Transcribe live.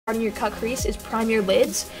in your cut crease is prime your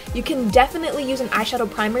lids. You can definitely use an eyeshadow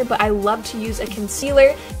primer, but I love to use a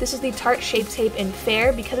concealer. This is the Tarte Shape Tape in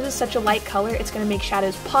Fair. Because it is such a light color, it's going to make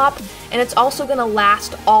shadows pop, and it's also going to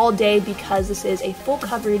last all day because this is a full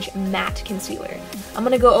coverage matte concealer. I'm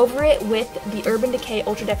going to go over it with the Urban Decay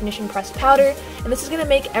Ultra Definition Pressed Powder, and this is going to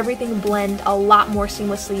make everything blend a lot more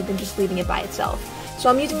seamlessly than just leaving it by itself. So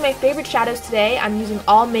I'm using my favorite shadows today. I'm using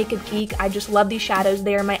all Makeup Geek. I just love these shadows.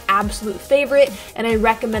 They are my absolute favorite, and I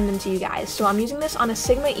recommend them to you guys. So I'm using this on a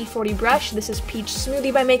Sigma E40 brush. This is Peach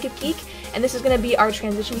Smoothie by Makeup Geek, and this is going to be our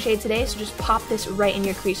transition shade today. So just pop this right in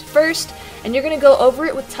your crease first, and you're going to go over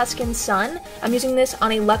it with Tuscan Sun. I'm using this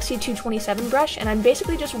on a Luxie 227 brush, and I'm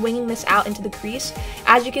basically just winging this out into the crease.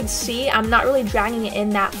 As you can see, I'm not really dragging it in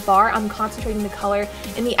that far. I'm concentrating the color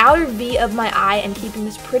in the outer V of my eye and keeping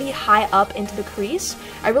this pretty high up into the crease.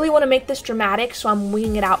 I really want to make this dramatic, so I'm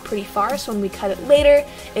winging it out pretty far, so when we cut it later,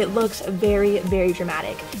 it looks very, very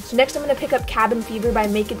dramatic. So next I'm going to pick up Cabin Fever by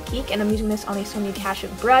Makeup Geek, and I'm using this on a Sonia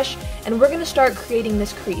Kashuk brush, and we're going to start creating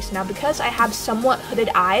this crease. Now, because I have somewhat hooded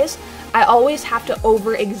eyes, I always have to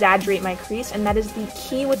over-exaggerate my crease, and that is the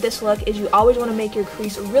key with this look, is you always want to make your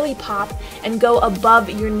crease really pop and go above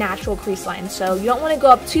your natural crease line. So you don't want to go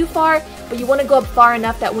up too far, but you want to go up far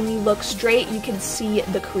enough that when you look straight, you can see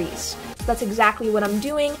the crease. So that's exactly what I'm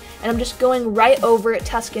doing, and I'm just going right over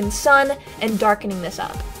Tuscan Sun and darkening this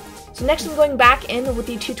up. So next I'm going back in with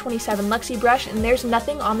the 227 Luxie brush, and there's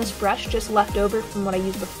nothing on this brush, just left over from what I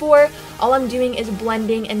used before. All I'm doing is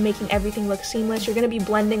blending and making everything look seamless. You're going to be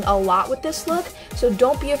blending a lot with this look, so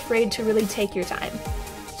don't be afraid to really take your time.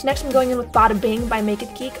 So next I'm going in with Bada Bing by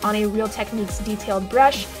Makeup Geek on a Real Techniques detailed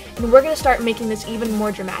brush, and we're going to start making this even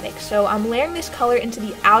more dramatic. So I'm layering this color into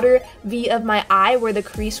the outer V of my eye where the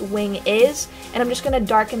crease wing is, and I'm just going to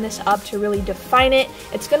darken this up to really define it.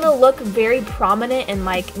 It's going to look very prominent and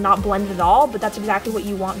like not blended at all, but that's exactly what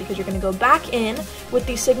you want because you're going to go back in with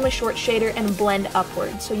the Sigma Short Shader and blend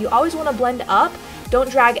upwards. So you always want to blend up. Don't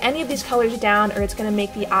drag any of these colors down, or it's going to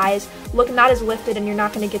make the eyes look not as lifted and you're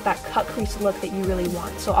not going to get that cut crease look that you really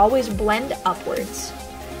want. So always blend upwards.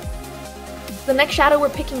 The next shadow we're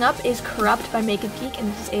picking up is Corrupt by Makeup Geek, and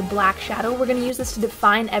this is a black shadow. We're going to use this to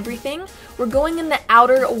define everything. We're going in the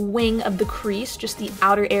outer wing of the crease, just the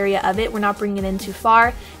outer area of it. We're not bringing it in too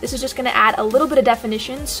far. This is just going to add a little bit of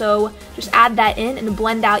definition, so just add that in and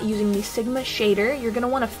blend out using the Sigma shader. You're going to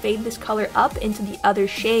want to fade this color up into the other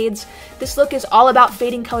shades. This look is all about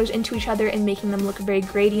fading colors into each other and making them look very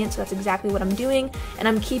gradient, so that's exactly what I'm doing. And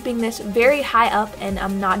I'm keeping this very high up, and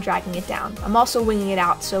I'm not dragging it down. I'm also winging it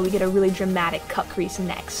out, so we get a really dramatic cut crease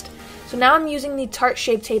next. So now I'm using the Tarte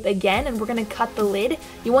Shape Tape again, and we're going to cut the lid.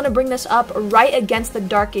 You want to bring this up right against the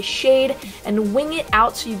darkest shade and wing it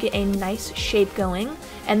out so you get a nice shape going.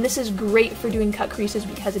 And this is great for doing cut creases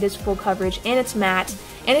because it is full coverage and it's matte.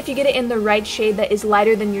 And if you get it in the right shade that is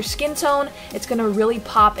lighter than your skin tone, it's going to really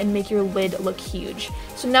pop and make your lid look huge.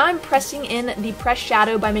 So now I'm pressing in the Pressed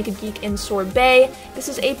Shadow by Makeup Geek in Sorbet. This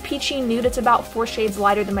is a peachy nude. It's about 4 shades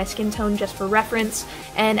lighter than my skin tone, just for reference.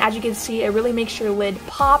 And as you can see, it really makes your lid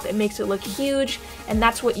pop. It makes it look huge. And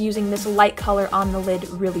that's what using this light color on the lid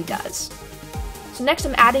really does. So next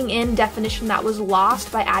I'm adding in definition that was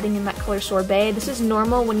lost by adding in that color Sorbet. This is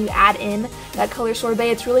normal when you add in that color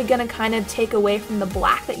Sorbet. It's really going to kind of take away from the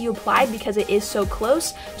black that you applied because it is so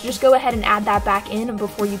close. So just go ahead and add that back in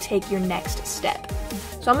before you take your next step.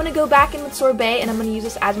 So I'm going to go back in with Sorbet, and I'm going to use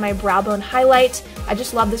this as my brow bone highlight. I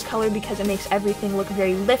just love this color because it makes everything look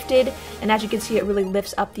very lifted, and as you can see, it really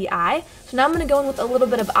lifts up the eye. So now I'm going to go in with a little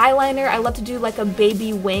bit of eyeliner. I love to do like a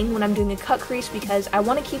baby wing when I'm doing a cut crease because I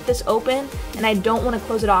want to keep this open and I don't want to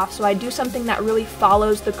close it off. So I do something that really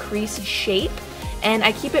follows the crease shape, and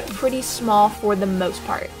I keep it pretty small for the most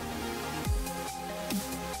part.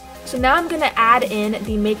 So now I'm going to add in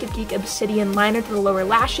the Makeup Geek Obsidian liner to the lower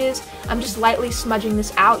lashes. I'm just lightly smudging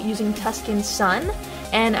this out using Tuscan Sun,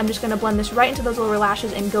 and I'm just going to blend this right into those lower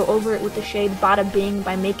lashes and go over it with the shade Bada Bing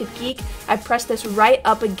by Makeup Geek. I pressed this right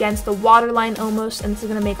up against the waterline almost, and this is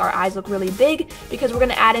going to make our eyes look really big because we're going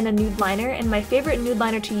to add in a nude liner, and my favorite nude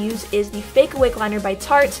liner to use is the Fake Awake liner by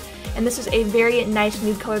Tarte, and this is a very nice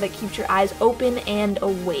nude color that keeps your eyes open and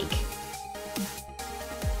awake.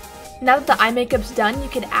 Now that the eye makeup's done, you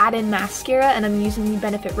can add in mascara, and I'm using the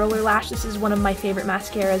Benefit Roller Lash. This is one of my favorite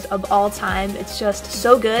mascaras of all time. It's just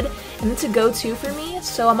so good, and it's a go-to for me.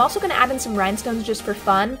 So I'm also going to add in some rhinestones just for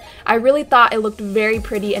fun. I really thought it looked very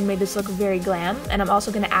pretty and made this look very glam, and I'm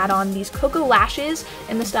also going to add on these Cocoa Lashes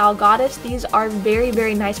in the style Goddess. These are very,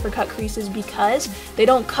 very nice for cut creases because they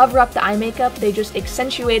don't cover up the eye makeup, they just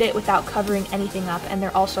accentuate it without covering anything up, and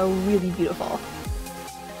they're also really beautiful.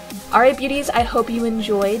 Alright beauties, I hope you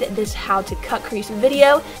enjoyed this how to cut crease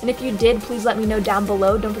video, and if you did, please let me know down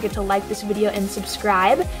below. Don't forget to like this video and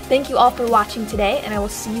subscribe. Thank you all for watching today, and I will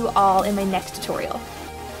see you all in my next tutorial.